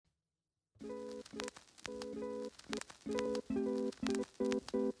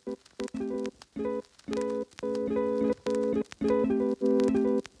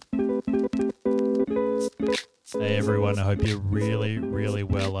Hey everyone, I hope you're really, really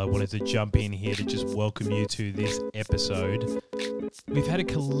well. I wanted to jump in here to just welcome you to this episode. We've had a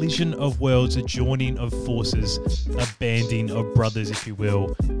collision of worlds, a joining of forces, a banding of brothers, if you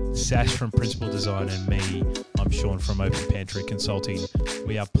will. Sash from Principal Design and me, I'm Sean from Open Pantry Consulting.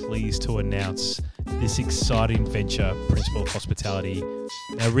 We are pleased to announce this exciting venture, Principal Hospitality.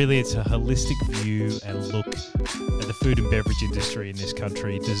 Now really it's a holistic view and look at the food and beverage industry in this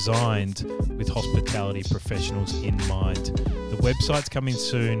country, designed with hospitality professionals in mind. The website's coming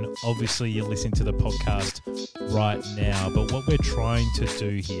soon. Obviously you're listening to the podcast right now, but what we're trying to do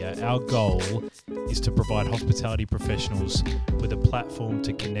here, our goal is to provide hospitality professionals with a platform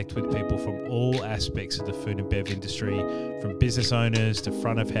to connect with people from all aspects of the food and bev industry, from business owners to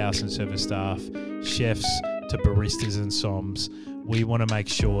front of house and service staff, chefs to baristas and somms. We want to make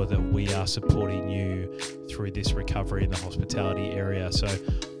sure that we are supporting you through this recovery in the hospitality area. So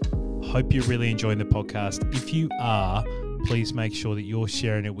hope you're really enjoying the podcast. If you are, please make sure that you're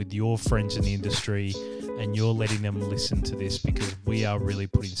sharing it with your friends in the industry and you're letting them listen to this, because we are really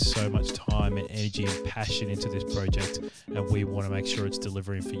putting so much time and energy and passion into this project, and we want to make sure it's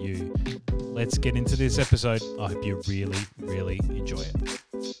delivering for you. Let's get into this episode. I hope you really, really enjoy it.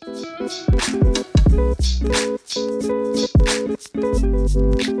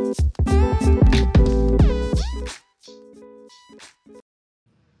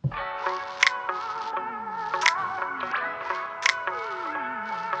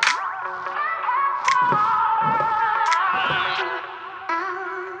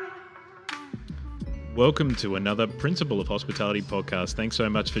 Welcome to another Principle of Hospitality podcast. Thanks so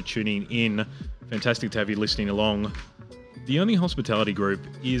much for tuning in. Fantastic to have you listening along. The Only Hospitality Group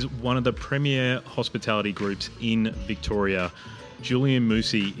is one of the premier hospitality groups in Victoria. Julien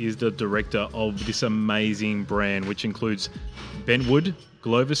Moussi is the director of this amazing brand, which includes Bentwood,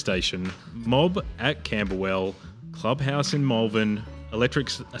 Glover Station, Mob at Camberwell, Clubhouse in Malvern, Electric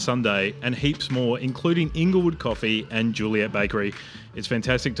Sunday, and heaps more, including Inglewood Coffee and Juliet Bakery. It's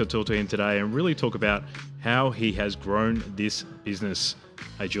fantastic to talk to him today and really talk about how he has grown this business.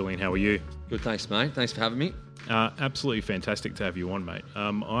 Hey, Julien, how are you? Good, thanks, mate. Thanks for having me. Absolutely fantastic to have you on, mate.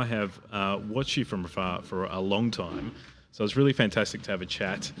 I have watched you from afar for a long time, so it's really fantastic to have a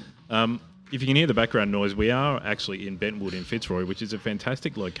chat. If you can hear the background noise, we are actually in Bentwood in Fitzroy, which is a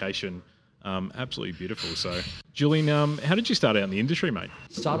fantastic location. Absolutely beautiful. So, Julien, how did you start out in the industry, mate?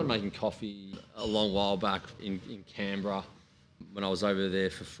 Started making coffee a long while back in Canberra when I was over there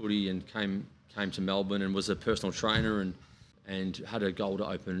for footy, and came to Melbourne and was a personal trainer and had a goal to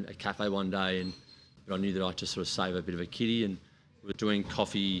open a cafe one day, but I knew that I had to sort of save a bit of a kitty, and we were doing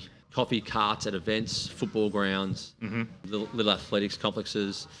coffee carts at events, football grounds, little athletics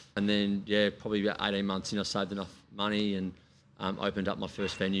complexes, and then probably about 18 months in, I saved enough money and opened up my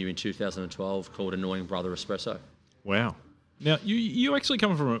first venue in 2012 called Annoying Brother Espresso. Wow. Now, you actually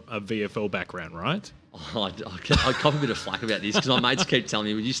come from a VFL background, right? Oh, I cop a bit of flack about this because my mates keep telling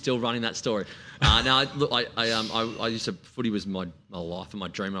me, "Were you still running that story?" No, look, I used to, footy was my life and my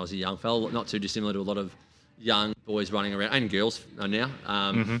dream when I was a young fella, not too dissimilar to a lot of young boys running around, and girls now.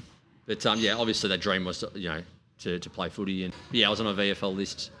 But obviously that dream was to play footy, and I was on a VFL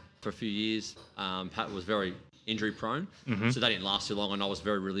list for a few years. Pat was very injury prone, so that didn't last too long, and I was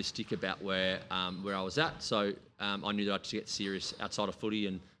very realistic about where I was at. So I knew that I had to get serious outside of footy,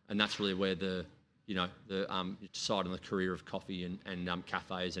 and that's really where the side on the career of coffee and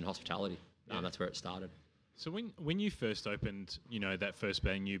cafes and hospitality. That's where it started. So when you first opened, that first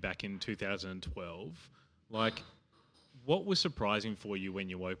venue back in 2012, like, what was surprising for you when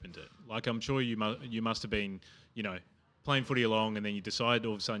you opened it? Like, I'm sure you must have been, playing footy along, and then you decided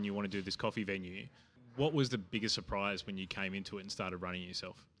all of a sudden you want to do this coffee venue. What was the biggest surprise when you came into it and started running it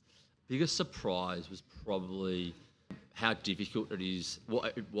yourself? Biggest surprise was probably how difficult it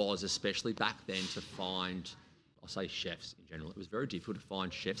was, especially back then, to find, I'll say chefs in general. It was very difficult to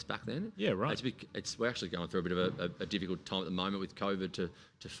find chefs back then. Yeah, right. We're actually going through a bit of a difficult time at the moment with COVID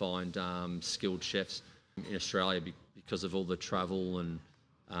to find skilled chefs in Australia because of all the travel and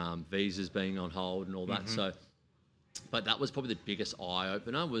visas being on hold and all that. So, but that was probably the biggest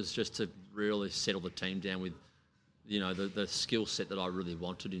eye-opener, was just to really settle the team down with, the skill set that I really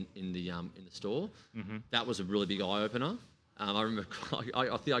wanted in the store. That was a really big eye-opener. I remember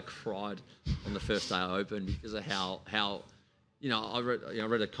I think I cried on the first day I opened because of how I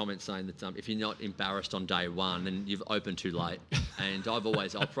read a comment saying that if you're not embarrassed on day one, then you've opened too late. And I've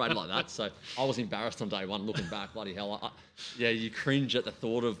always operated like that. So I was embarrassed on day one. Looking back, bloody hell, you cringe at the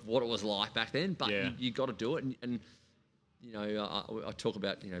thought of what it was like back then. But you got to do it, and I talk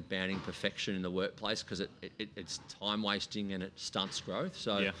about banning perfection in the workplace because it's time wasting and it stunts growth.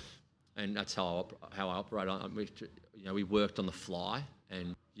 So and that's how I operate. We worked on the fly,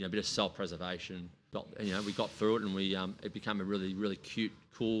 and a bit of self-preservation. We got through it, and it became a really, really cute,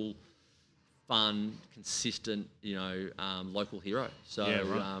 cool, fun, consistent, local hero. So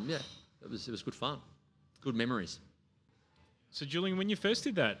it was good fun, good memories. So Julian, when you first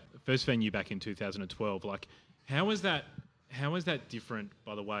did that first venue back in 2012, like how was that different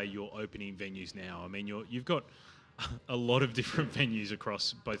by the way you're opening venues now? I mean, you've got a lot of different venues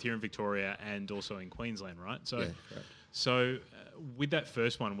across both here in Victoria and also in Queensland, right? So, yeah, correct. So with that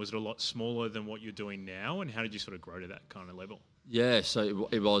first one, was it a lot smaller than what you're doing now, and how did you sort of grow to that kind of level? Yeah, so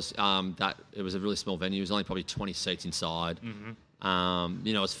it was it was a really small venue. It was only probably 20 seats inside. Mm-hmm.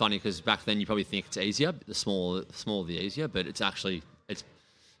 It's funny because back then you probably think it's easier. The smaller the easier, but it's actually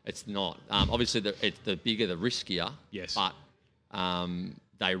it's not. Obviously, the bigger the riskier. Yes. But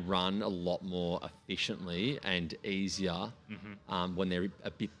they run a lot more efficiently and easier when they're a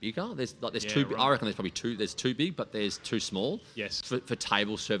bit bigger. There's two. Right. I reckon there's probably two. There's too big, but there's too small. Yes. For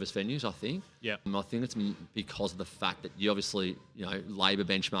table service venues, I think. Yeah. I think it's because of the fact that you obviously labour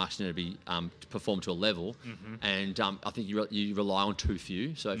benchmarks need to be to perform to a level, and I think you rely on too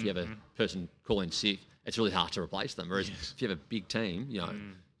few. So if you have a person calling sick, it's really hard to replace them. Whereas if you have a big team,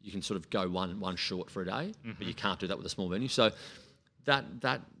 you can sort of go one short for a day, but you can't do that with a small venue. So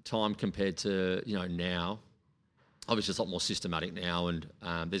that time compared to now, obviously it's a lot more systematic now, and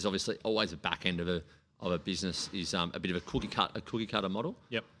there's obviously always a back end of a business is a bit of a cookie cutter model.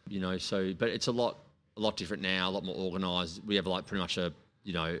 Yep. So but it's a lot different now, a lot more organised. We have like pretty much a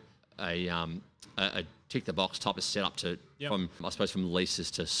tick the box type of setup from leases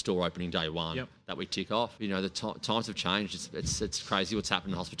to store opening day one that we tick off. The times have changed. It's crazy what's happened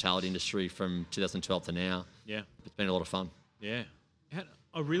in the hospitality industry from 2012 to now. Yeah, it's been a lot of fun. Yeah.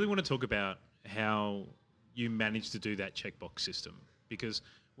 I really want to talk about how you managed to do that checkbox system, because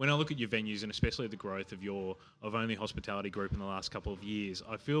when I look at your venues and especially the growth of Only Hospitality Group in the last couple of years,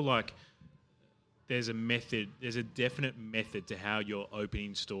 I feel like there's a definite method to how you're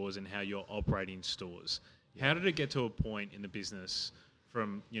opening stores and how you're operating stores. Yeah. How did it get to a point in the business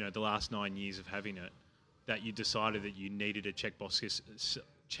from the last 9 years of having it that you decided that you needed a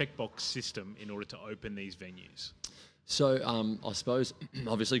checkbox system in order to open these venues? So I suppose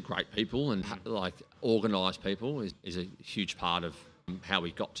obviously great people and organised people is a huge part of how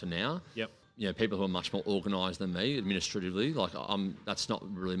we got to now. Yep. People who are much more organised than me administratively. That's not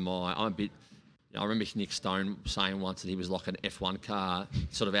really I'm a bit. I remember Nick Stone saying once that he was like an F1 car,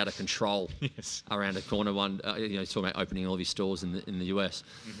 sort of out of control. Yes. Around a corner. He's talking about opening all of his stores in the US.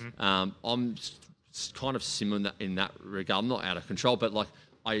 Mm-hmm. I'm kind of similar in that regard. I'm not out of control, but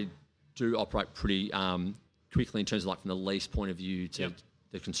I do operate pretty quickly in terms of from the lease point of view to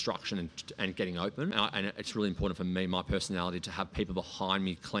the construction and getting open. And it's really important for me, my personality, to have people behind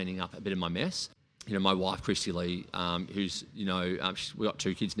me cleaning up a bit of my mess. My wife, Christy Lee, who's, we've got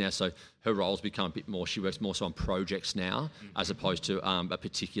 2 kids now, so her role's become a bit more, she works more so on projects now, as opposed to a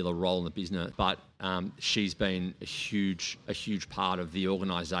particular role in the business. But she's been a huge part of the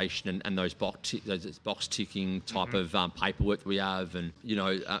organisation and those box ticking type of paperwork that we have. And,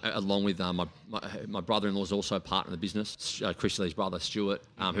 along with my brother-in-law is also a partner in the business, Christy Lee's brother, Stuart,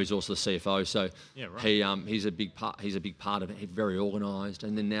 who's also the CFO. So he's a big part of it. He's very organised.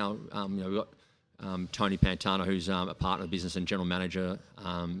 And then now, we've got Tony Pantano, who's a partner of the business and general manager,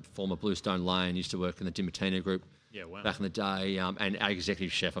 former Bluestone Lane, used to work in the Dimartino Group back in the day, and our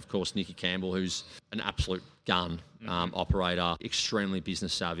executive chef, of course, Nikki Campbell, who's an absolute gun operator, extremely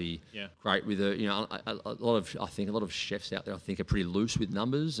business savvy, great with a lot of chefs out there I think are pretty loose with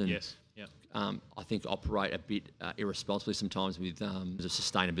numbers and I think operate a bit irresponsibly sometimes with the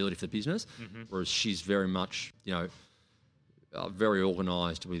sustainability for the business, whereas she's very much very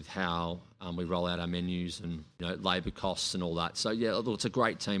organised with how we roll out our menus and labour costs and all that. So it's a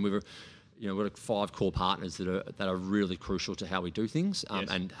great team. We've got 5 core partners that are really crucial to how we do things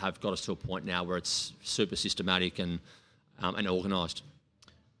and have got us to a point now where it's super systematic and organised.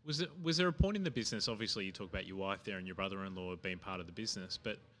 Was there a point in the business? Obviously, you talk about your wife there and your brother-in-law being part of the business,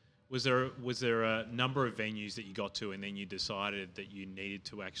 but was there a number of venues that you got to and then you decided that you needed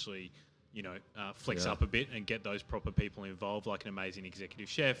to actually flex up a bit and get those proper people involved, like an amazing executive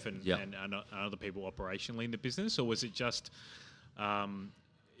chef and other people operationally in the business? Or was it just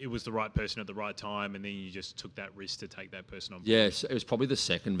it was the right person at the right time and then you just took that risk to take that person on board? Yes, it was probably the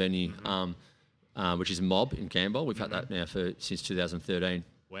second venue, which is Mob in Campbell. We've had that now since 2013.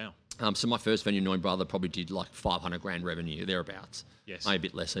 Wow. So my first venue, Knowing Brother, probably did like $500,000 revenue, theremaybe a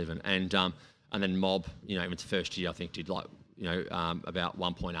bit less even. And then Mob, in its first year, I think did like about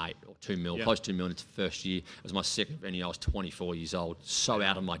 1.8 or 2 mil, Yeah. close to 2 mil in its first year. It was my second venue. I was 24 years old, so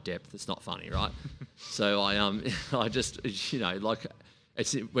out of my depth. It's not funny, right? So I just, like,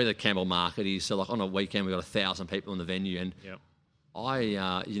 it's where the Campbell market is. So like on a weekend, we got 1,000 people in the venue, and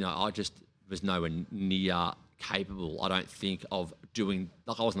I just was nowhere near capable, I don't think, of doing,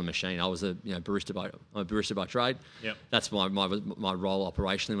 like, I wasn't a machine. I was I'm a barista by trade. Yep. That's my role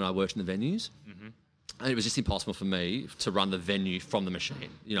operationally when I worked in the venues. Mm-hmm. And it was just impossible for me to run the venue from the machine,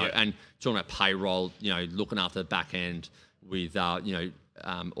 and talking about payroll, looking after the back end with,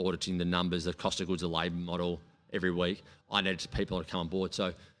 auditing the numbers, the cost of goods, the labour model every week. I needed people to come on board.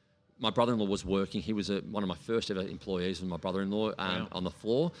 So my brother-in-law was working. He was one of my first ever employees, was my brother-in-law on the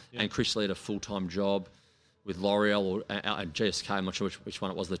floor. Yeah. And Chris had a full-time job with L'Oreal or GSK, I'm not sure which one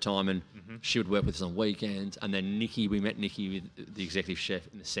it was at the time, and she would work with us on weekends. And then we met Nikki, with the executive chef,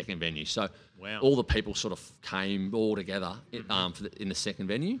 in the second venue. So all the people sort of came all together in the second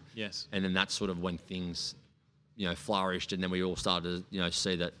venue. Yes. And then that's sort of when things, flourished, and then we all started to,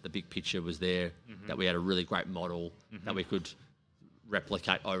 see that the big picture was there, that we had a really great model that we could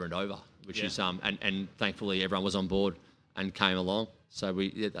replicate over and over, which is and thankfully everyone was on board and came along. So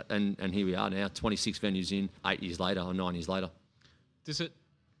and here we are now, 26 venues in, 8 years later or 9 years later. Does it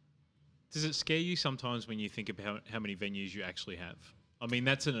scare you sometimes when you think about how many venues you actually have? I mean,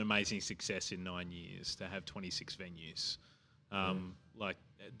 that's an amazing success in 9 years to have 26 venues.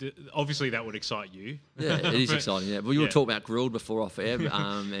 Obviously that would excite you. Yeah, it is exciting. Yeah, well, you were talking about Grilled before off air,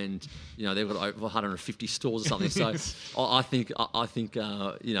 and they've got over 150 stores or something. So I think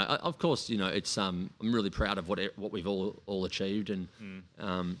of course, it's I'm really proud of what we've all achieved, and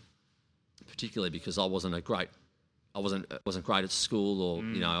particularly because I wasn't great at school, or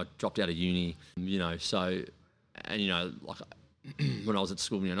I dropped out of uni, so, and like when I was at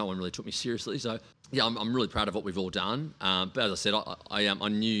school, no one really took me seriously. So yeah, I'm really proud of what we've all done. But as I said, I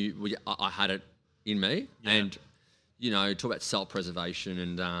knew I had it in me, and talk about self-preservation,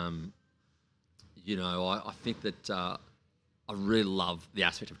 and I think that I really love the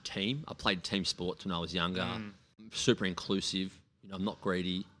aspect of team. I played team sports when I was younger. I'm super inclusive. I'm not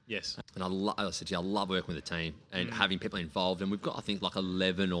greedy. Yes. And as I said to you, I love working with a team and having people involved. And we've got, I think, like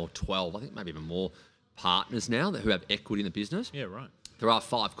 11 or 12, I think maybe even more, partners now who have equity in the business. Yeah, right. There are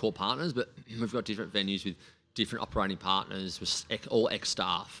 5 core partners, but we've got different venues with different operating partners, with all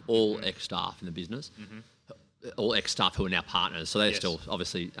ex-staff in the business, all ex-staff who are now partners. So they're still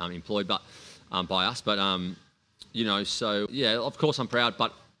obviously employed by us. But, so, yeah, of course I'm proud,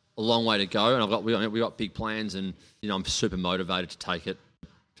 but a long way to go. And we've got big plans, and, I'm super motivated to take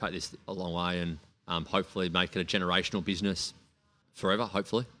this a long way, and hopefully make it a generational business forever,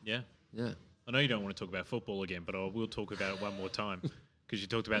 hopefully. Yeah. Yeah. I know you don't want to talk about football again, but I will talk about it one more time, because you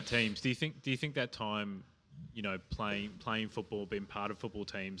talked about teams. Do you think that time, playing football, being part of football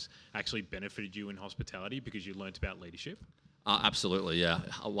teams, actually benefited you in hospitality because you learnt about leadership? Absolutely, yeah,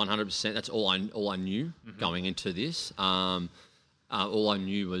 100%. That's all I knew going into this. All I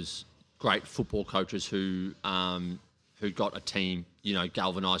knew was great football coaches who got a team,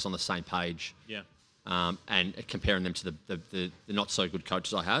 galvanised on the same page. Yeah. And comparing them to the not so good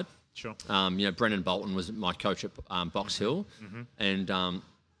coaches I had. Sure. Brendan Bolton was my coach at Box Hill, and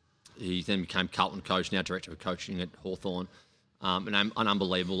he then became Carlton coach, now director of coaching at Hawthorn, an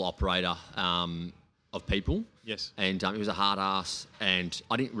unbelievable operator of people. Yes. And he was a hard ass, and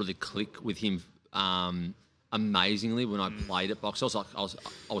I didn't really click with him amazingly when I played at Box Hill. I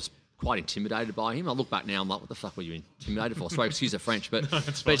was quite intimidated by him. I look back now, I'm like, what the fuck were you intimidated for? Sorry, excuse the French, but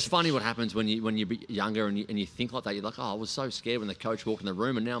it's funny what happens when you're younger and you think like that. You're like, I was so scared when the coach walked in the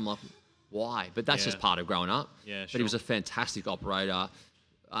room, and now I'm like, why? But that's just part of growing up. Yeah, sure. But he was a fantastic operator.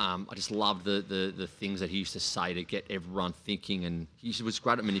 I just loved the things that he used to say to get everyone thinking, and he was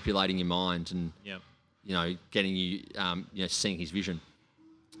great at manipulating your mind and getting you seeing his vision.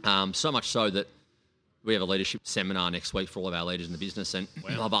 So much so that we have a leadership seminar next week for all of our leaders in the business, and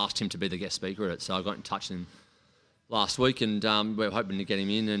I've asked him to be the guest speaker at it. So I got in touch with him last week, and we're hoping to get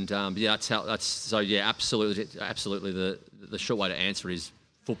him in. And absolutely. The short way to answer is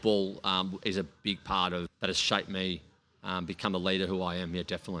football is a big part of that has shaped me, become the leader who I am. Yeah,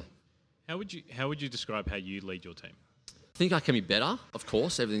 definitely. How would you describe how you lead your team? I think I can be better. Of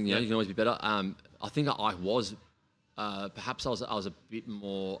course, everything you can always be better. I think I was perhaps I was a bit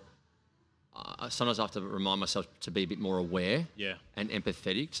more. Sometimes I have to remind myself to be a bit more aware and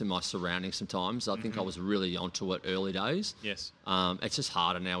empathetic to my surroundings sometimes. I think I was really onto it early days. Yes. It's just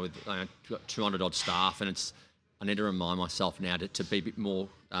harder now with got 200 odd staff, and I need to remind myself now to be a bit more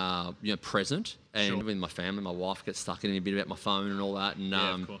present. And with my family, my wife gets stuck in a bit about my phone and all that. And,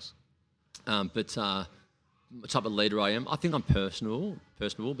 of course. type of leader I am. I think I'm personable,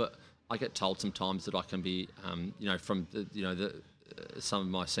 but I get told sometimes that I can be, from some of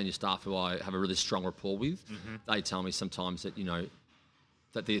my senior staff who I have a really strong rapport with. They tell me sometimes that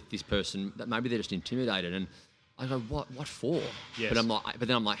that this person, that maybe they're just intimidated, and I go, what for? Yes. But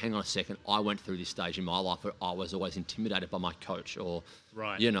then I'm like, hang on a second. I went through this stage in my life where I was always intimidated by my coach, or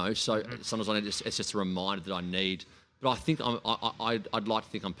So sometimes it's just a reminder that I need. But I think I'd like to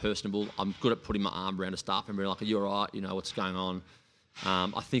think I'm personable. I'm good at putting my arm around a staff member, like, are you all right? What's going on?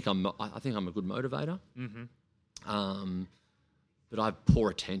 I think I'm a good motivator. But I have poor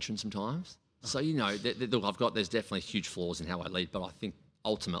attention sometimes. So look, there's definitely huge flaws in how I lead, but I think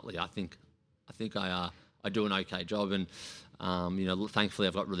ultimately I do an okay job, and thankfully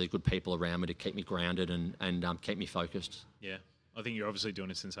I've got really good people around me to keep me grounded and keep me focused. Yeah. I think you're obviously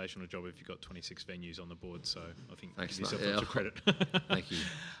doing a sensational job if you've got 26 venues on the board, so I think Thanks, give yourself mate. lots of credit. Thank you.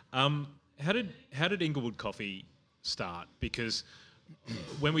 How did Inglewood Coffee start? Because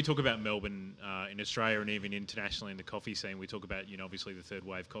when we talk about Melbourne in Australia and even internationally in the coffee scene, we talk about obviously the third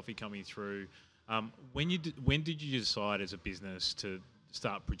wave coffee coming through. When did you decide as a business to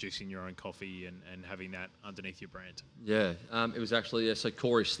start producing your own coffee and having that underneath your brand? Yeah, it was actually so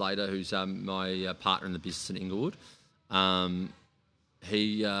Corey Slater, who's my partner in the business in Inglewood.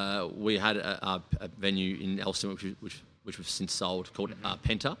 We had a venue in Elston which we've since sold, called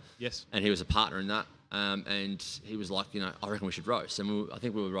Penta. Yes. And he was a partner in that. And he was like, I reckon we should roast. And I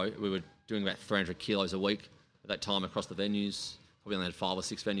think we were doing about 300 kilos a week at that time across the venues. Probably only had 5 or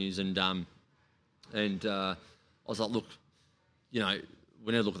 6 venues. And I was like, look, we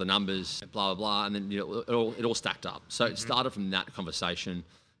need to look at the numbers, blah, blah, blah. And then it all stacked up. So it started from that conversation.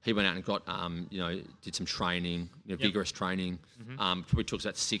 He went out and got, did some training, vigorous training. We took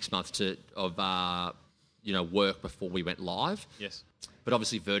about 6 months of work before we went live. Yes. But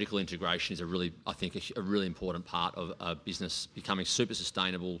obviously, vertical integration is a really important part of a business becoming super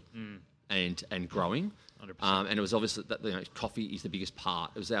sustainable and growing. 100%. And it was obvious that coffee is the biggest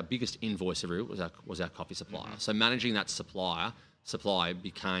part. It was our biggest invoice every week was our coffee supplier. So managing that supply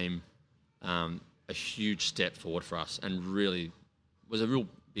became a huge step forward for us, and really was a real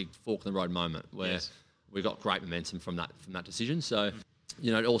big fork in the road moment where we got great momentum from that decision. So.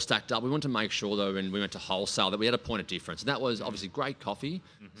 It all stacked up. We wanted to make sure, though, when we went to wholesale, that we had a point of difference. And that was obviously great coffee,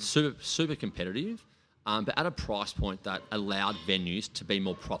 super competitive, but at a price point that allowed venues to be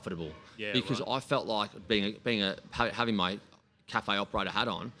more profitable. Yeah, because I felt like having my cafe operator hat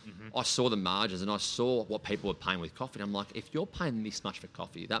on, I saw the margins and I saw what people were paying with coffee. And I'm like, if you're paying this much for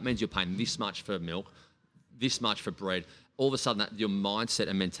coffee, that means you're paying this much for milk, this much for bread. All of a sudden, your mindset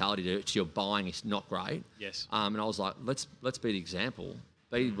and mentality to your buying is not great. Yes. And I was like, let's be the example.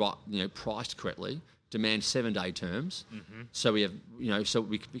 Be right, priced correctly. Demand 7-day terms. So we have, so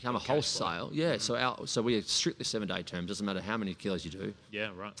we can become a wholesale. Yeah. So we have strictly 7-day terms. Doesn't matter how many kilos you do. Yeah.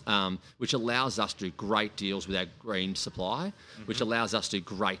 Right. Which allows us to do great deals with our green supply. Which allows us to do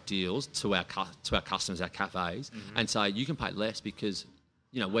great deals to our customers, our cafes, and say you can pay less because,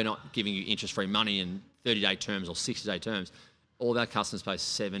 we're not giving you interest-free money in 30-day terms or 60-day terms. All of our customers pay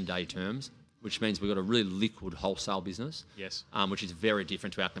 7-day terms, which means we've got a really liquid wholesale business. Yes. Which is very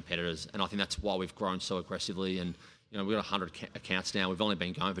different to our competitors. And I think that's why we've grown so aggressively. And, we've got 100 accounts now. We've only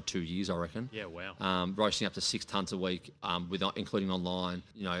been going for 2 years, I reckon. Yeah, wow. Roasting up to 6 tonnes a week, including online.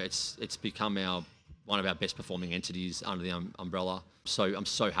 It's become one of our best performing entities under the umbrella. So I'm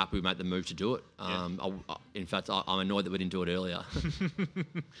so happy we made the move to do it. In fact, I'm annoyed that we didn't do it earlier.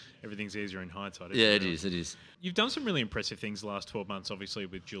 Everything's easier in hindsight. It is. You've done some really impressive things the last 12 months, obviously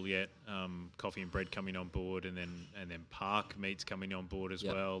with Juliet, Coffee and Bread coming on board, and then Park Meats coming on board as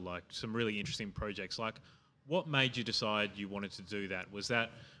well. Like some really interesting projects. Like, what made you decide you wanted to do that? Was that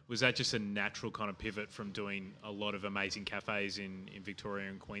just a natural kind of pivot from doing a lot of amazing cafes in Victoria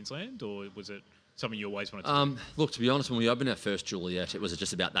and Queensland, or was it something you always wanted to do? Look, to be honest, when we opened our first Juliet, it was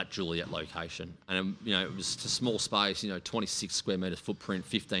just about that Juliet location. And, it was a small space, 26 square metres footprint,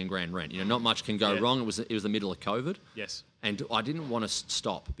 15 grand rent. Not much can go wrong. It was the middle of COVID. Yes. And I didn't want to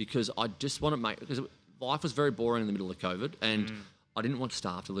stop because I just want to because life was very boring in the middle of COVID, and I didn't want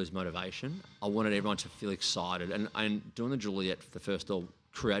staff to lose motivation. I wanted everyone to feel excited. And doing the Juliet for the first all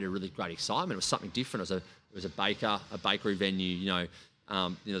created really great excitement. It was something different. It was a bakery venue,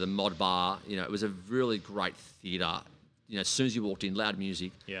 the mod bar, it was a really great theatre. As soon as you walked in, loud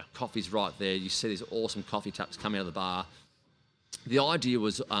music, coffee's right there. You see these awesome coffee taps coming out of the bar. The idea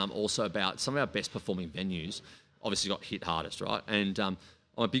was also about some of our best performing venues obviously got hit hardest, right? And I'm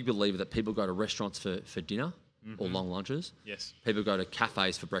a big believer that people go to restaurants for dinner or long lunches. Yes. People go to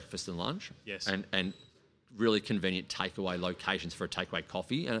cafes for breakfast and lunch. Yes. And really convenient takeaway locations for a takeaway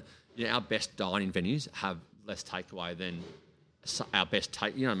coffee. And our best dining venues have less takeaway than our best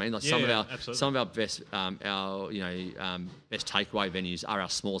take. You know what I mean? Like absolutely. some of our best best takeaway venues are our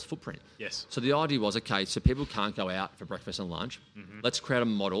smallest footprint. Yes. So the idea was, okay, so people can't go out for breakfast and lunch. Let's create a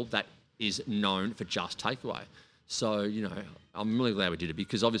model that is known for just takeaway. So, I'm really glad we did it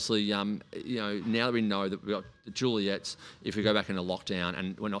because obviously, now that we know that we've got the Juliet's, if we go back into lockdown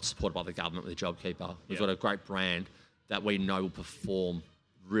and we're not supported by the government with the JobKeeper, we've got a great brand that we know will perform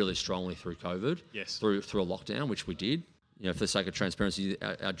really strongly through COVID, through a lockdown, which we did. For the sake of transparency,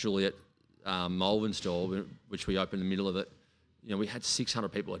 our Juliet Malvern store, which we opened in the middle of it, we had 600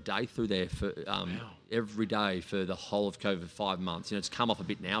 people a day through there for every day for the whole of COVID 5 months. It's come off a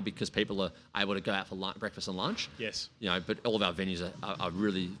bit now because people are able to go out for breakfast and lunch. Yes. But all of our venues are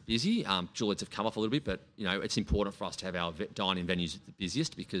really busy. Juliet's have come off a little bit, but it's important for us to have our dining venues the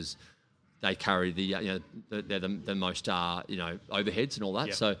busiest because they carry they're the most overheads and all that.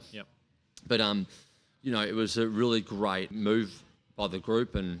 Yep. So, but it was a really great move by the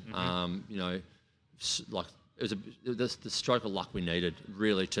group, and it was the stroke of luck we needed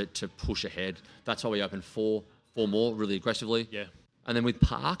really to push ahead. That's why we opened four more really aggressively. Yeah. And then with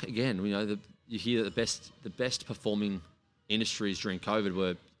Park again, you hear that the best performing industries during COVID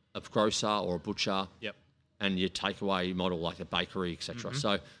were a grocer or a butcher. Yep. And your takeaway model like a bakery, etc.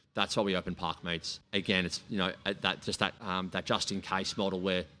 So that's why we opened Park Meats. Again, it's that just in case model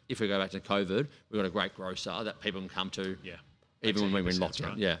where if we go back to COVID, we've got a great grocer that people can come to. Yeah. Even when we're in lockdown.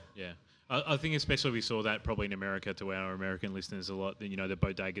 Right. Yeah. Yeah. I think especially we saw that probably in America to our American listeners a lot. The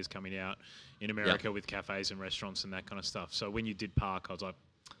bodegas coming out in America with cafes and restaurants and that kind of stuff. So when you did Park, I was like,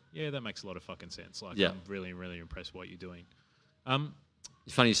 yeah, that makes a lot of fucking sense. Like, I'm really, really impressed with what you're doing.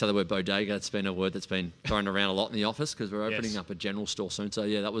 It's funny you say the word bodega. It's been a word that's been thrown around a lot in the office because we're opening up a general store soon. So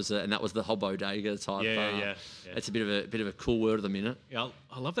that was the whole bodega type. Yeah. It's a bit of a cool word at the minute. Yeah,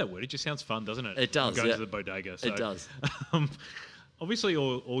 I love that word. It just sounds fun, doesn't it? It does. Going to the bodega. So, it does. Obviously,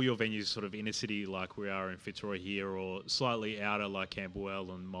 all your venues sort of inner city like we are in Fitzroy here, or slightly outer like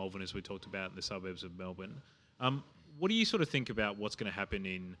Camberwell and Malvern, as we talked about in the suburbs of Melbourne. What do you sort of think about what's going to happen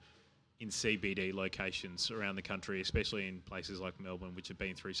in CBD locations around the country, especially in places like Melbourne, which have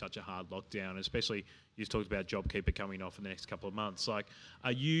been through such a hard lockdown? Especially, you've talked about JobKeeper coming off in the next couple of months. Like,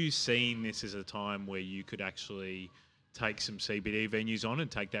 are you seeing this as a time where you could actually take some CBD venues on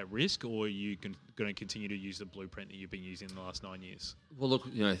and take that risk, or are you going to continue to use the blueprint that you've been using in the last 9 years? Well, look,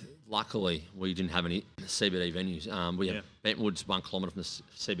 luckily we didn't have any CBD venues. We have Bentwood's 1 kilometre from the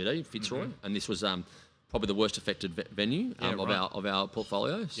CBD, Fitzroy, and this was probably the worst affected venue of our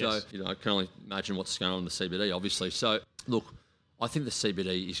portfolio. So, I can only imagine what's going on in the CBD, obviously. So, look, I think the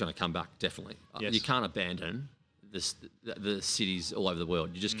CBD is going to come back, definitely. You can't abandon the cities all over the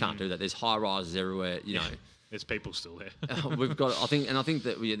world. You just can't do that. There's high-rises everywhere, There's people still there. We've got, I think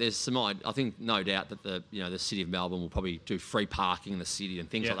that there's some. I think no doubt that the city of Melbourne will probably do free parking in the city and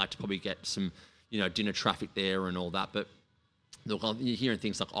things like that to probably get some, dinner traffic there and all that. But look, you're hearing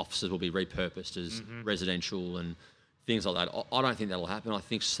things like offices will be repurposed as residential and things like that. I don't think that'll happen. I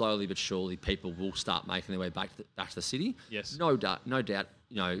think slowly but surely people will start making their way back to the city. Yes. No doubt.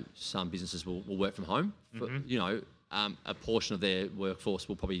 Some businesses will work from home. A portion of their workforce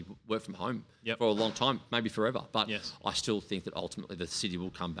will probably work from home for a long time, maybe forever. But I still think that ultimately the city will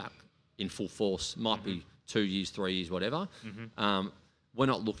come back in full force. Might be 2 years, 3 years, whatever. We're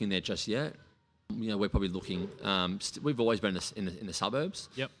not looking there just yet. We're probably looking. We've always been in the suburbs.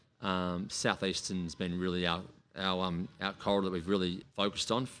 Southeastern's been really our corridor that we've really focused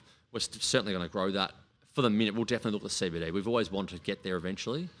on. We're certainly going to grow that. For the minute, we'll definitely look at the CBD. We've always wanted to get there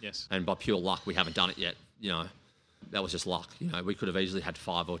eventually. Yes. And by pure luck, we haven't done it yet. That was just luck. We could have easily had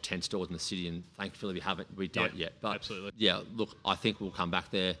 5 or 10 stores in the city, and thankfully we don't yet. But absolutely. Yeah, look, I think we'll come back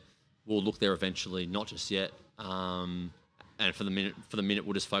there. We'll look there eventually, not just yet. And for the minute,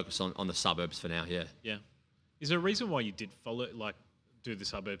 we'll just focus on the suburbs for now. Yeah. Yeah. Is there a reason why you did do the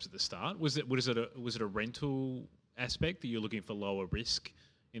suburbs at the start? Was it a rental aspect that you're looking for lower risk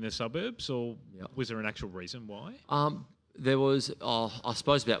in the suburbs, or was there an actual reason why? There was, I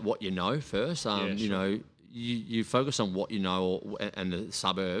suppose, about what you know first. You focus on what you know and the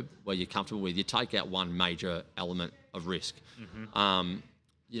suburb where you're comfortable with. You take out one major element of risk.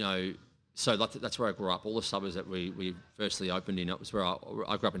 So that's where I grew up. All the suburbs that we firstly opened in, it was where I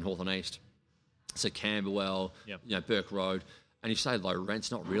grew up in Hawthorn East. So Camberwell, Burke Road. And you say low rents,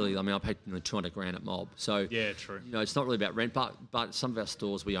 not really. I mean, I paid nearly $200,000 at Mob. So yeah, true. It's not really about rent, but some of our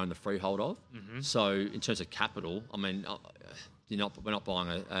stores we own the freehold of. So in terms of capital, I mean, we're not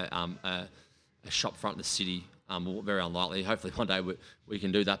buying a shop front in the city. Very unlikely. Hopefully one day we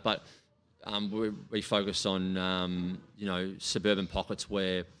can do that. But We focused on, suburban pockets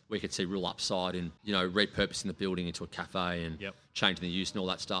where we could see real upside in, repurposing the building into a cafe and changing the use and all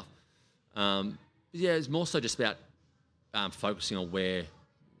that stuff. It's more so just about focusing on where,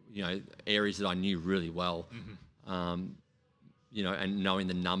 areas that I knew really well, and knowing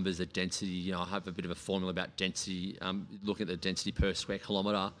the numbers, the density. I have a bit of a formula about density, looking at the density per square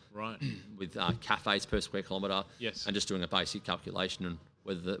kilometre, right, with cafes per square kilometre, yes, and just doing a basic calculation and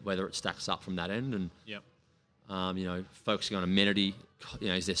whether it stacks up from that end, and focusing on amenity.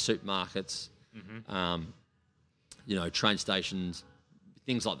 Is there supermarkets, train stations,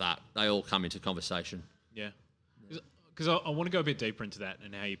 things like that. They all come into conversation. Yeah, because I want to go a bit deeper into that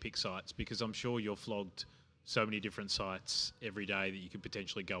and how you pick sites, because I'm sure you're flogged so many different sites every day that you could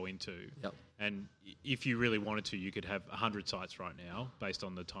potentially go into. Yep. And if you really wanted to, you could have 100 sites right now based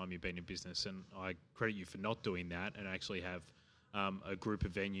on the time you've been in business. And I credit you for not doing that and actually have a group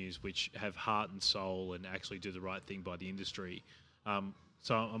of venues which have heart and soul and actually do the right thing by the industry.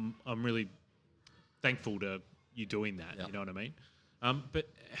 So I'm really thankful to you doing that. Yep. You know what I mean? But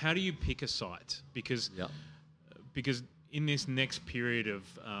how do you pick a site? Because in this next period of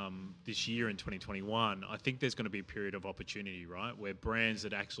this year in 2021, I think there's going to be a period of opportunity, right? Where brands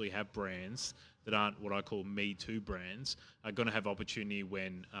that actually have brands that aren't what I call Me Too brands are going to have opportunity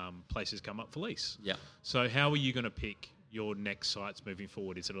when places come up for lease. Yeah. So how are you going to pick your next sites moving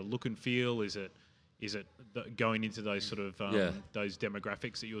forward? Is it a look and feel? Is it going into those sort of those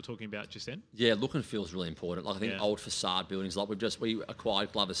demographics that you were talking about just then? Yeah, look and feel is really important. Like I think old facade buildings, like we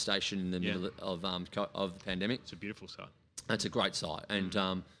acquired Glover Station in the middle of the pandemic. It's a beautiful site. It's a great site,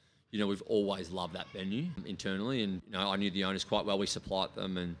 and we've always loved that venue internally, and I knew the owners quite well. We supplied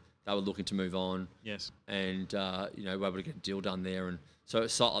them, and they were looking to move on. Yes, and we were able to get a deal done there, and so a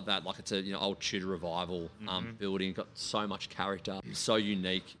site like that, like it's a old Tudor revival building, got so much character, so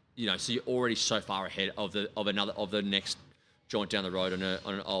unique. So you're already so far ahead of the next joint down the road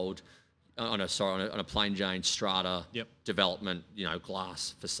on a plain Jane strata development,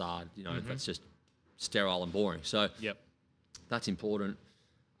 glass facade, that's just sterile and boring. So that's important.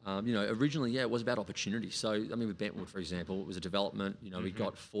 Originally, it was about opportunity. So with Bentwood, for example, it was a development. We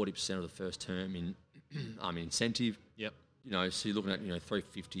got 40% of the first term in incentive. Yep. So you're looking at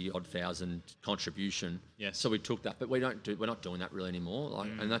 350,000 contribution. Yes. So we took that, but we're not doing that really anymore.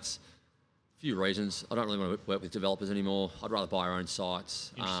 And that's a few reasons. I don't really want to work with developers anymore. I'd rather buy our own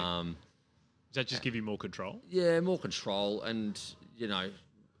sites. Does that just give you more control? Yeah, more control, and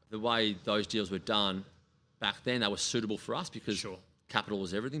the way those deals were done back then, they were suitable for us because capital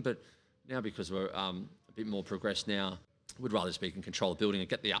was everything. But now, because we're a bit more progressed now, we'd rather just be in control of the building and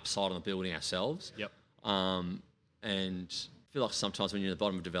get the upside on the building ourselves. Yep. And I feel like sometimes when you're at the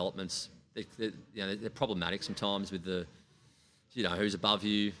bottom of developments, they're problematic sometimes with the, who's above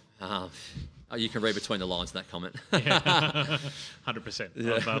you. You can read between the lines of that comment. 100%.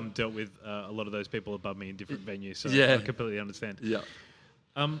 Yeah. I've dealt with a lot of those people above me in different venues, so I completely understand. Yeah.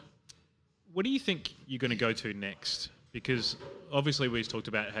 What do you think you're going to go to next? Because obviously we've talked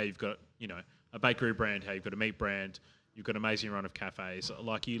about how you've got, a bakery brand, how you've got a meat brand, you've got an amazing run of cafes.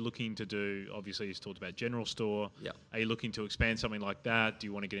 Like, are you looking to do, obviously you've talked about general store. Yeah. Are you looking to expand something like that? Do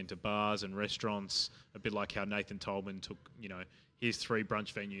you want to get into bars and restaurants? A bit like how Nathan Tolman took, his 3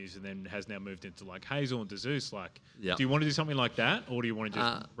 brunch venues and then has now moved into like Hazel and DeZeus. Do you want to do something like that, or do you want to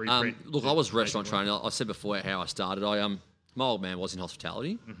just reprint? Look, I was restaurant trainer. I said before how I started. My old man was in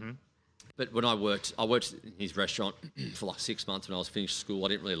hospitality. Mm-hmm. But when I worked in his restaurant for like 6 months when I was finished school. I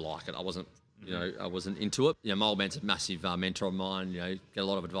didn't really like it. I wasn't, I wasn't into it. My old man's a massive mentor of mine. Get a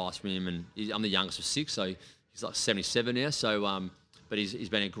lot of advice from him, and I'm the youngest of 6, so he's like 77 now. So, but he's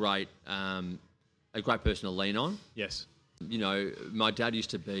been a great person to lean on. Yes. My dad used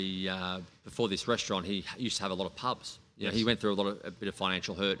to be before this restaurant. He used to have a lot of pubs. He went through a bit of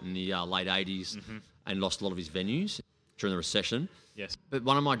financial hurt in the late 80s and lost a lot of his venues during the recession. Yes. But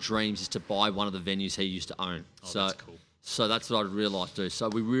one of my dreams is to buy one of the venues he used to own. Oh, that's cool. So that's what I'd really like to do. So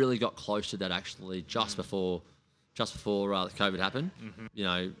we really got close to that actually just before COVID happened.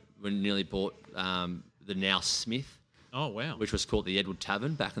 Mm-hmm. We nearly bought the now Smith. Oh, wow. Which was called the Edward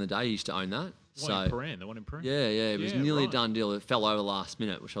Tavern back in the day. He used to own that. The one in Paran. Yeah. It was nearly a done deal. It fell over last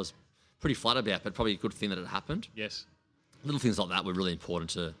minute, which I was pretty flattered about, but probably a good thing that it happened. Yes. Little things like that were really important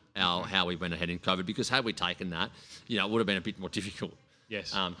to how we went ahead in COVID, because had we taken that, it would have been a bit more difficult.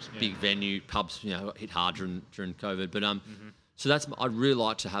 Yes. Big venue, pubs, hit hard during COVID. But so I'd really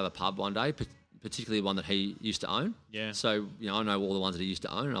like to have a pub one day, particularly one that he used to own. Yeah. So, I know all the ones that he used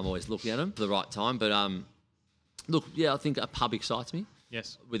to own, and I'm always looking at them for the right time. But, I think a pub excites me.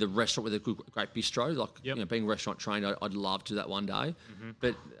 Yes. with a restaurant with a great bistro. Like, being restaurant trained, I'd love to do that one day.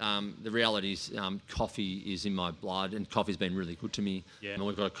 But the reality is coffee is in my blood, and coffee's been really good to me. Yeah. And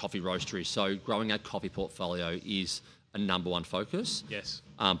we've got a coffee roastery. So growing our coffee portfolio is a number one focus. Yes.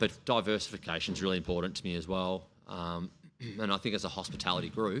 But diversification is really important to me as well. And I think as a hospitality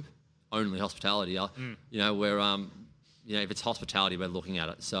group, only hospitality, we're... if it's hospitality, we're looking at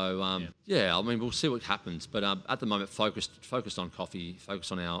it. So, I mean, we'll see what happens. But at the moment, focused on coffee,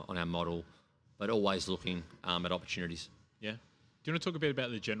 focused on our model, but always looking at opportunities. Yeah. Do you want to talk a bit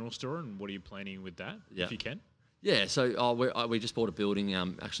about the general store and what are you planning with that, if you can? Yeah. So we just bought a building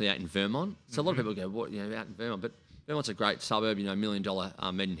actually out in Vermont. So a lot of people go, what, out in Vermont? But Vermont's a great suburb, $1 million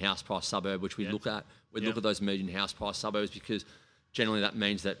median house price suburb, which we look at. We look at those median house price suburbs because generally that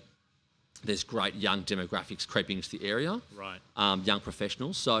means that there's great young demographics creeping into the area, right? Young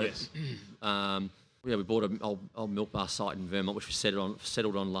professionals. So, we bought an old milk bar site in Vermont, which we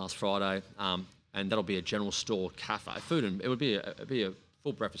settled on last Friday, and that'll be a general store cafe, food, and it would be a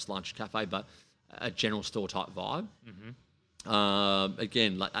full breakfast, lunch cafe, but a general store type vibe.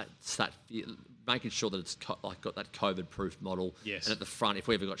 Again, like that's that, making sure that it's got that COVID-proof model. Yes. And at the front, if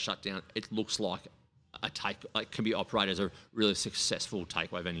we ever got shut down, it looks like can be operated as a really successful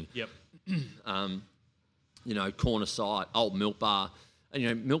takeaway venue. Yep. Corner site, old milk bar.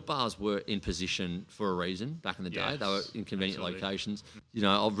 And, milk bars were in position for a reason back in the day. Yes, they were in convenient absolutely. locations.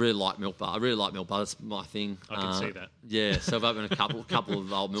 I really like milk bar. I really like milk bar. That's my thing. I can see that. Yeah, so I've opened a couple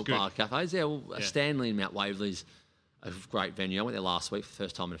of old milk good. bar cafes. Yeah, well, Stanley in Mount Waverley's a great venue. I went there last week for the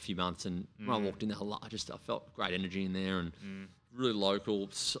first time in a few months, and when I walked in there, I felt great energy in there, and really local.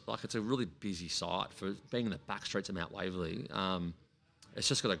 It's a really busy site for being in the back streets of Mount Waverley. It's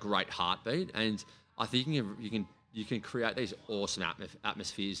just got a great heartbeat, and I think you can create these awesome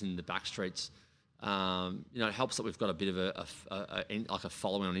atmospheres in the back streets. It helps that we've got a bit of a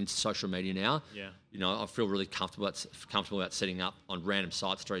following on social media now. Yeah. I feel really comfortable about setting up on random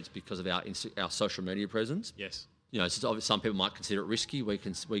side streets because of our social media presence. Yes. Some people might consider it risky. We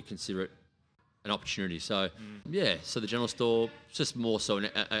consider it an opportunity. So, so the general store, it's just more so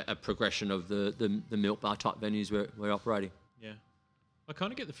a progression of the milk bar type venues we're operating. Yeah. I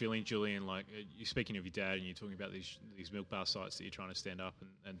kind of get the feeling, Julian, like you're speaking of your dad and you're talking about these milk bar sites that you're trying to stand up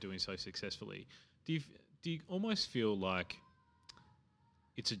and doing so successfully. Do you almost feel like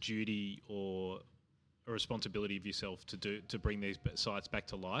it's a duty or a responsibility of yourself to bring these sites back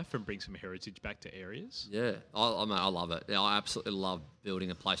to life and bring some heritage back to areas? Yeah, I love it. I absolutely love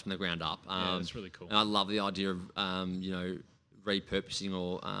building a place from the ground up. Yeah, that's really cool. And I love the idea of repurposing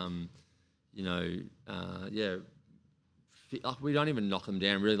or we don't even knock them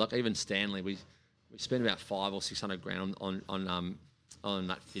down really. Like even Stanley, we spent about $500 or $600 on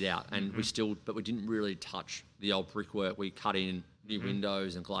that fit out, and we didn't really touch the old brickwork. We cut in new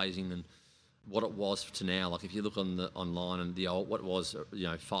windows and glazing and what it was to now. Like if you look online and the old what it was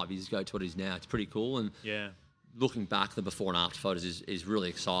 5 years ago to what it is now, it's pretty cool. And looking back, the before and after photos is really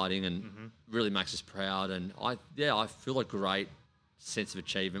exciting and really makes us proud. And I feel a great sense of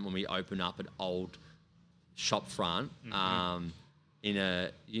achievement when we open up an old shop front in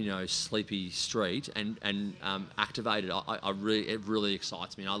a sleepy street and activated. It really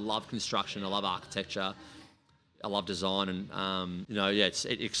excites me. And I love construction. I love architecture. I love design, and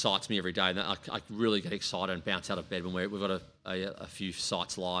it excites me every day. And I really get excited and bounce out of bed when we've got a few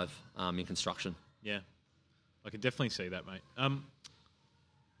sites live in construction. Yeah, I can definitely see that, mate.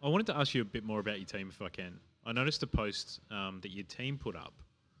 I wanted to ask you a bit more about your team, if I can. I noticed a post that your team put up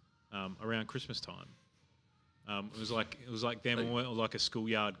around Christmas time. It was like them, or like a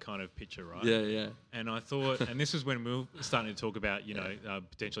schoolyard kind of picture, right? Yeah. And I thought, and this is when we were starting to talk about,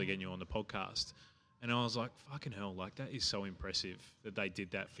 potentially getting you on the podcast. And I was like, fucking hell, like that is so impressive that they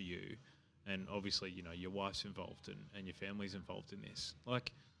did that for you. And obviously, your wife's involved and your family's involved in this.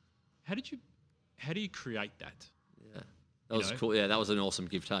 Like, how do you create that? Yeah, that was cool. Yeah, that was an awesome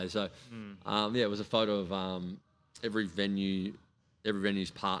gift, hey. So, it was a photo of every venue's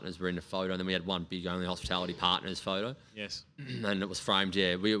partners were in the photo, and then we had one big only hospitality partners photo. Yes. And it was framed,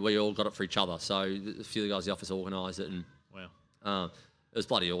 we all got it for each other. So a few of the guys in the office organised it, and wow. It was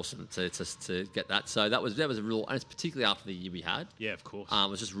bloody awesome to get that. So that was a real, and it's particularly after the year we had. Yeah, of course. It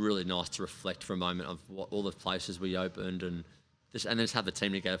was just really nice to reflect for a moment of all the places we opened and then just have the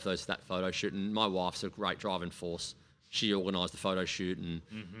team together for that photo shoot. And my wife's a great driving force. She organised the photo shoot, and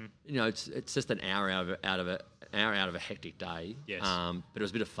it's just an hour out of a hectic day. Yes. But it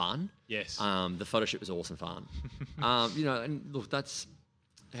was a bit of fun. Yes. The photo shoot was awesome fun. And look, that's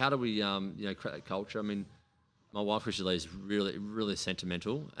how do we create that culture? I mean, my wife, Christy, is really, really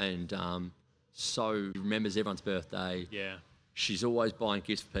sentimental and so remembers everyone's birthday. Yeah. She's always buying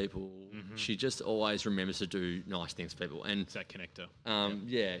gifts for people. She just always remembers to do nice things for people. And It's that connector.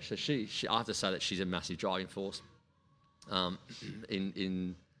 yeah, so she I have to say that she's a massive driving force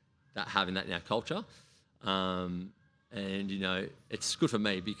in that, having that in our culture. And, you know, it's good for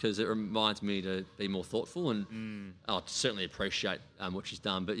me because it reminds me to be more thoughtful, and I certainly appreciate what she's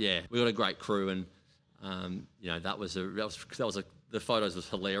done. But yeah, we got a great crew, and you know, the photos was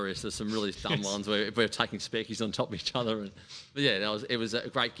hilarious. There's some really dumb ones where we're taking speckies on top of each other, but yeah, it was a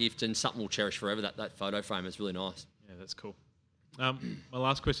great gift and something we'll cherish forever. That photo frame is really nice. Yeah, that's cool. My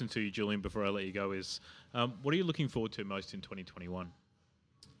last question to you, Julien, before I let you go is, what are you looking forward to most in 2021?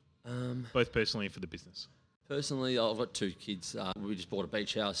 Both personally and for the business. Personally, I've got 2 kids. We just bought a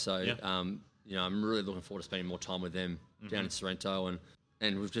beach house, so you know, I'm really looking forward to spending more time with them down in Sorrento, and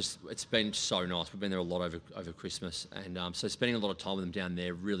it's been so nice. We've been there a lot over Christmas, and so spending a lot of time with them down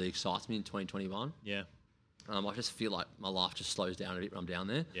there really excites me in 2021. Yeah. I just feel like my life just slows down a bit when I'm down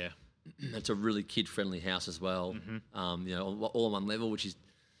there. Yeah. It's a really kid-friendly house as well. You know, all on one level, which is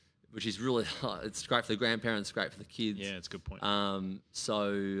really it's great for the grandparents, great for the kids. Yeah, it's a good point.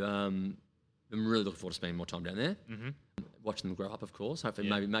 I'm really looking forward to spending more time down there, watching them grow up, of course. Hopefully,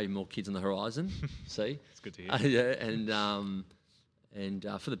 maybe more kids on the horizon. See, it's good to hear. Yeah, and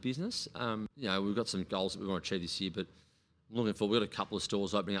for the business, you know, we've got some goals that we want to achieve this year, but I'm looking forward. We've got a couple of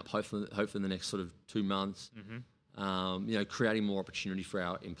stores opening up, hopefully in the next sort of 2 months. You know, creating more opportunity for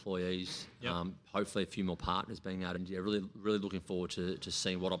our employees. Hopefully, a few more partners being added. Yeah, really looking forward to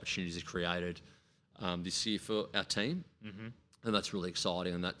seeing what opportunities are created this year for our team, and that's really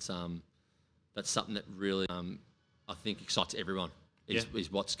exciting. And that's something that really, I think, excites everyone,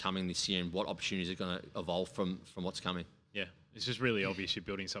 is what's coming this year and what opportunities are going to evolve from what's coming. Yeah, it's just really obvious you're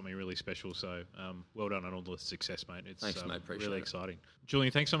building something really special. So well done on all the success, mate. It's Thanks, mate. Appreciate really it. exciting.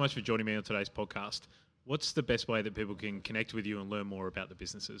 Julien, thanks so much for joining me on today's podcast. What's the best way that people can connect with you and learn more about the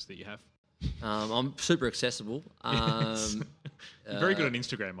businesses that you have? I'm super accessible. You're very good on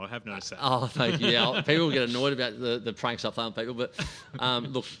Instagram. I have noticed that. Oh, thank you. Yeah, people get annoyed about the pranks I play on people, but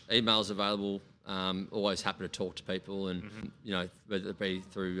look, email's available. Always happy to talk to people, and you know, whether it be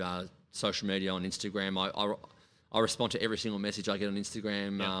through social media on Instagram. I respond to every single message I get on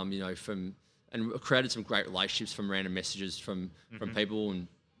Instagram. You know, and created some great relationships from random messages from people, and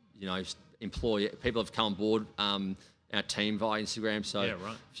you know, people have come on board. Our team via Instagram. So if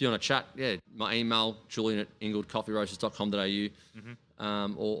you want to chat, my email,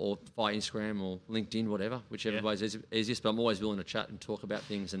 julian@ingledcoffeeroasters.com.au, or via Instagram or LinkedIn, whatever, whichever way is easiest. But I'm always willing to chat and talk about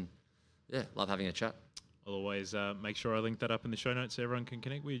things, and love having a chat. I'll always make sure I link that up in the show notes so everyone can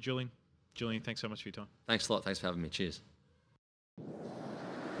connect with you, Julien. Julien, thanks so much for your time. Thanks a lot. Thanks for having me. Cheers.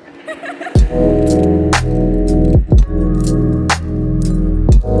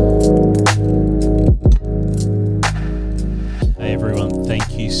 Hey everyone,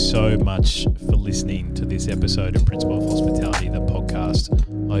 thank you so much for listening to this episode of Principle of Hospitality, the podcast.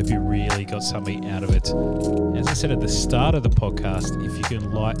 I hope you really got something out of it. As I said at the start of the podcast, if you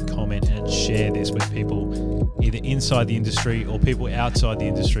can like, comment and share this with people either inside the industry or people outside the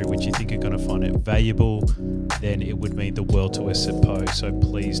industry which you think are going to find it valuable, then it would mean the world to us at Poe, so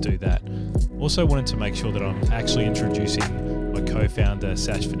please do that. Also wanted to make sure that I'm actually introducing my co-founder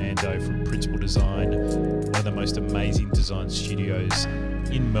Sash Fernando from Principle Design, one of the most amazing design studios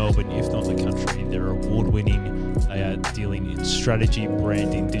in Melbourne, if not the country. They're award-winning. They are dealing in strategy,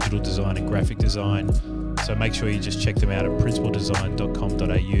 branding, digital design and graphic design. So make sure you just check them out at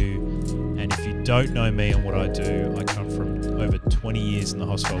principledesign.com.au. And if you don't know me and what I do, I come from over 20 years in the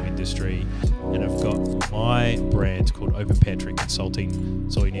hospital industry, and I've got my brand called Open Pantry Consulting.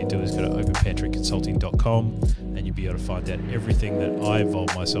 So all you need to do is go to openpantryconsulting.com and you'll be able to find out everything that I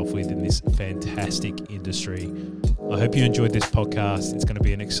involve myself with in this fantastic industry. I hope you enjoyed this podcast. It's going to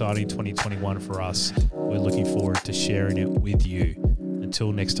be an exciting 2021 for us. We're looking forward to sharing it with you.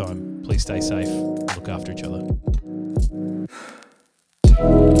 Until next time, please stay safe and look after each other.